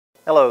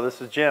Hello, this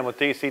is Jim with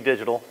DC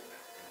Digital.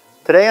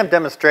 Today I'm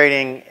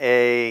demonstrating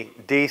a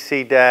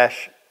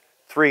DC-300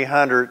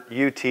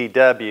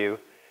 UTW,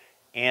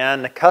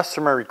 and the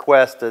customer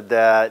requested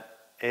that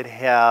it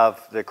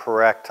have the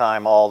correct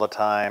time all the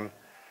time,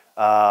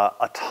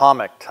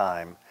 atomic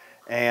time.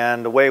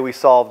 And the way we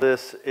solved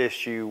this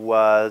issue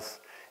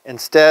was,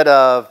 instead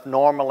of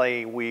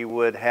normally we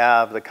would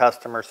have the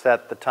customer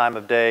set the time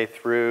of day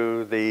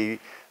through the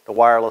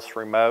wireless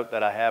remote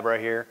that I have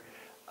right here,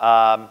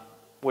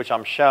 which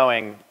I'm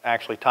showing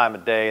actually time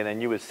of day, and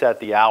then you would set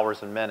the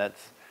hours and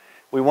minutes.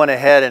 We went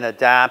ahead and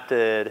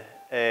adapted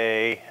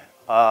a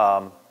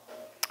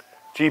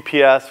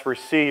GPS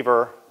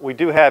receiver. We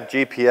do have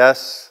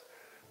GPS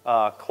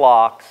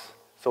clocks,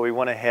 so we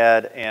went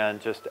ahead and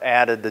just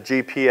added the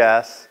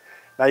GPS.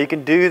 Now you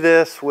can do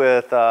this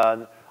with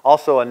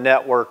also a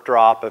network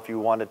drop if you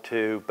wanted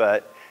to,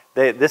 but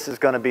this is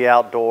going to be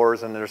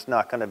outdoors and there's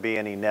not going to be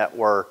any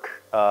network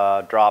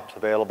drops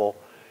available.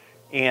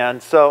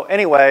 And so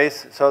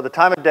anyways, so the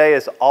time of day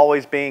is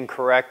always being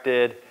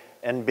corrected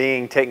and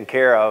being taken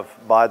care of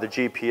by the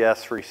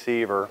GPS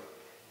receiver.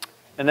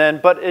 And then,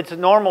 but it's a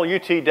normal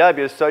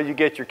UTW, so you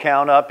get your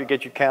count up, you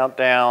get your count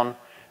down.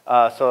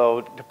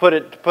 So to put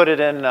it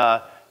in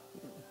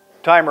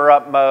timer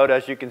up mode,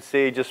 as you can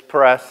see, just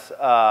press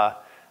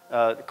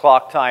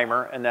clock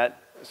timer, and that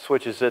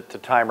switches it to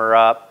timer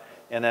up.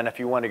 And then if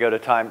you want to go to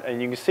time,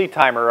 and you can see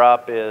timer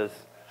up is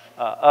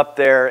up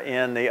there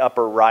in the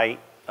upper right,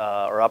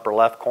 or upper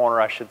left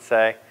corner, I should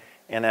say.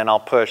 And then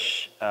I'll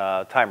push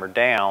timer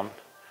down,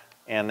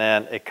 and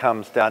then it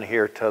comes down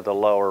here to the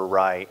lower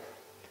right.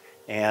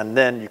 And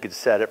then you could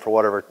set it for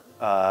whatever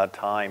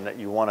time that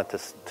you want it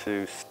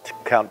to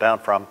count down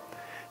from.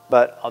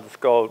 But I'll just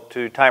go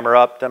to timer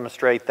up,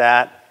 demonstrate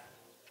that.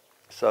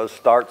 So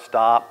start,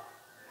 stop.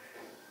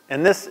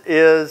 And this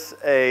is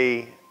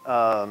a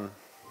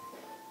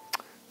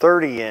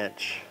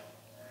 30-inch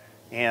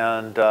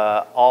and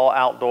all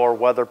outdoor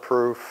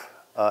weatherproof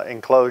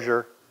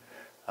enclosure.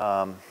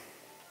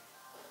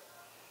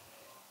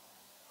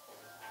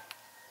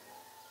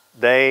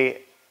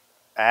 They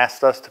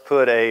asked us to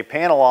put a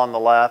panel on the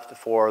left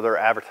for their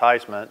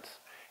advertisements,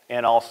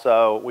 and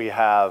also we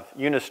have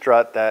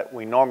unistrut that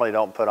we normally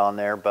don't put on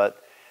there, but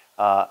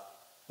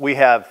we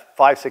have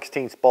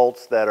 5/16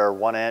 bolts that are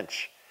 1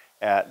 inch.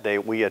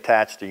 We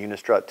attach the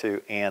unistrut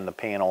to, and the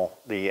panel,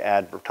 the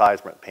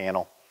advertisement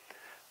panel.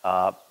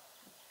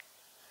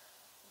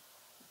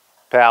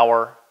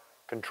 Power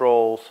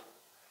controls.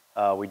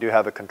 We do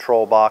have a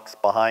control box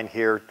behind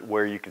here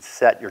where you can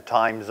set your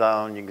time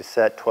zone. You can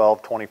set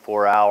 12,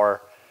 24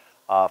 hour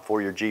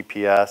for your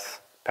GPS.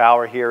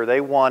 Power here,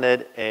 they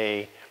wanted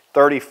a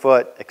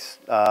 30-foot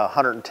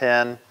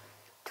 110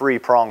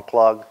 3-prong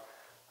plug.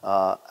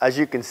 As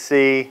you can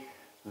see,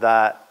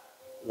 that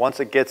once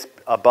it gets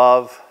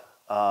above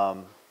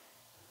the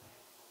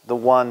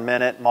 1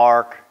 minute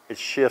mark, it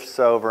shifts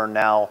over.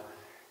 Now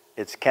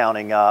it's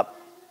counting up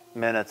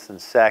minutes and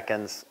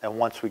seconds, and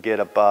once we get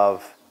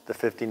above the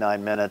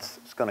 59 minutes,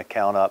 it's going to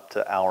count up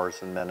to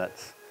hours and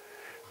minutes.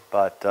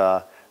 But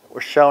we're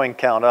showing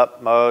count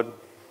up mode. I'm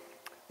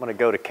going to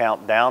go to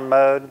count down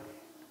mode,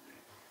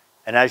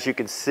 and as you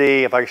can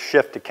see, if I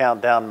shift to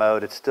count down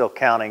mode, it's still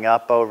counting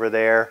up over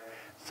there.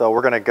 So we're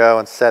going to go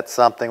and set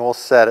something. We'll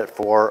set it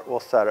for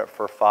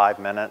 5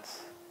 minutes.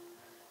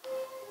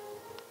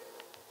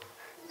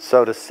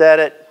 So to set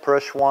it,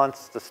 push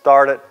once to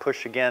start it,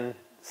 push again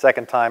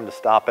second time to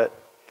stop it.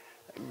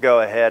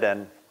 Go ahead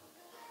and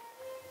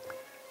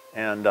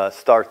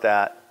start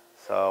that.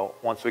 So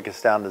once it gets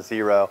down to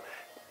 0,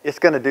 it's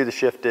going to do the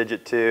shift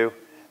digit too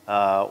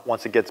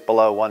once it gets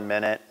below 1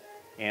 minute,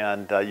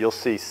 and you'll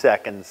see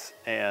seconds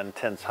and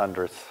tenths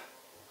hundredths.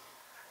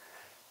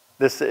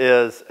 This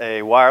is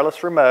a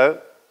wireless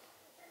remote,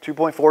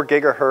 2.4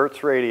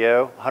 gigahertz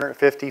radio,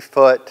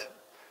 150-foot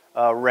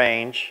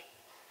range.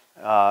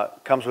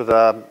 Comes with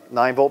a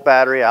 9-volt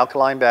battery,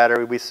 alkaline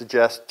battery. We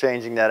suggest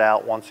changing that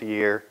out once a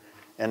year,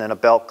 and then a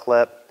belt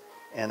clip,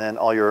 and then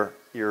all your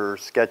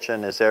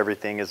sketching is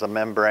everything is a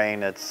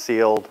membrane. It's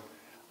sealed.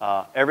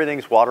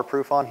 Everything's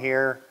waterproof on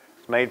here.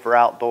 It's made for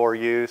outdoor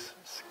use.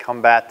 It's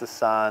combat the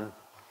sun.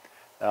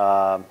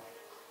 So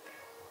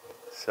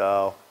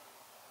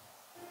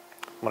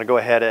I'm going to go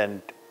ahead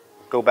and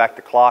go back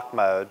to clock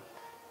mode.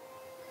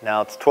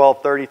 Now it's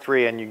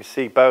 12:33, and you can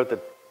see both the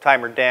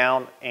timer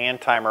down and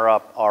timer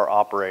up are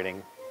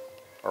operating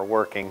or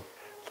working.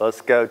 So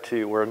let's go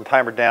to, we're in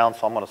timer down,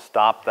 so I'm going to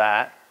stop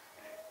that.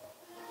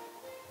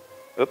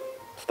 Oops,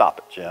 stop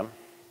it, Jim.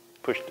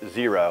 Push to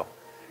 0.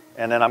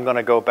 And then I'm going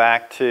to go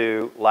back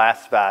to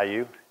last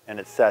value, and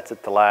it sets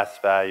it to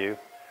last value.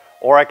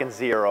 Or I can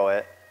 0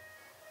 it.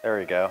 There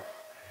we go.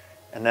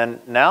 And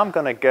then now I'm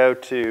going to go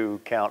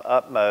to count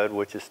up mode,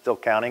 which is still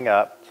counting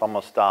up. So I'm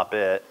going to stop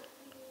it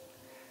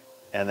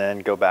and then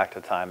go back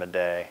to time of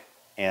day.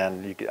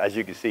 And as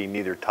you can see,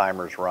 neither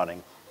timer's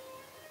running.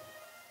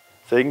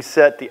 So you can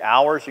set the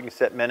hours, you can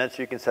set minutes,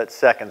 you can set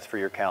seconds for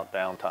your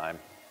countdown time.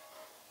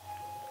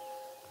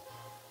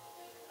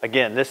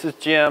 Again, this is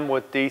Jim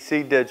with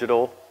DC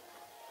Digital.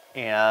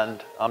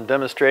 and I'm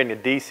demonstrating a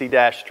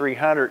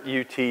DC-300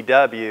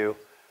 UTW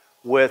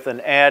with an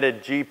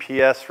added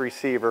GPS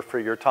receiver for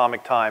your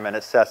atomic time, and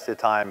it sets the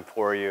time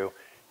for you.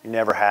 You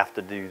never have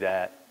to do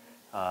that,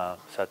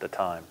 set the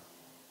time.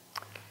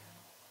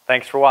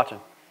 Thanks for watching.